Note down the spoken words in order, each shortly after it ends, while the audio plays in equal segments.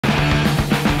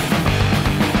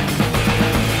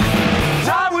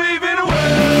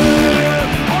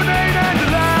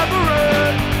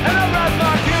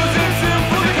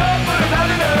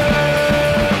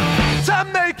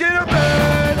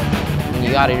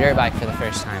got a dirt bike for the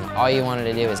first time, all you wanted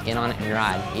to do was get on it and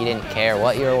ride. You didn't care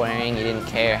what you were wearing, you didn't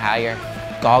care how your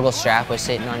goggle strap was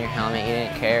sitting on your helmet, you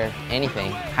didn't care anything,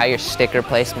 how your sticker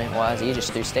placement was. You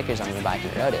just threw stickers on your bike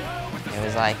and rode it. It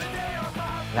was like,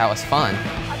 that was fun.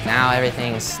 Now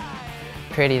everything's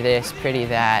pretty this, pretty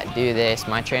that, do this,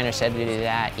 my trainer said to do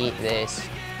that, eat this.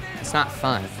 It's not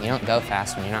fun. You don't go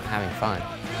fast when you're not having fun.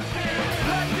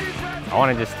 I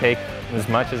want to just take as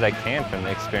much as I can from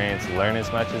the experience, learn as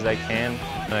much as I can,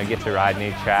 and I get to ride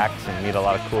new tracks and meet a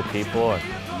lot of cool people and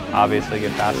obviously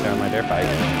get faster on my dirt bike.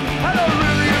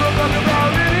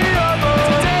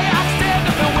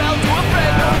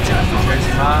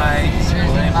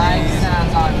 Jersey Mike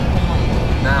sounds on point.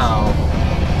 No,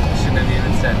 shouldn't have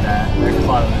even said that. They're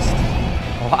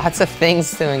closed. Lots of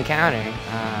things to encounter.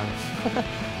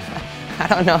 I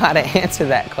don't know how to answer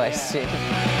that question.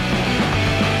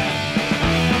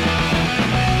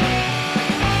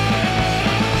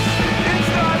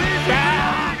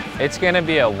 It's going to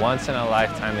be a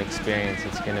once-in-a-lifetime experience.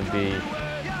 It's going to be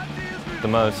the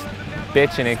most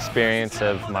bitchin' experience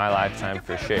of my lifetime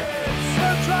for sure.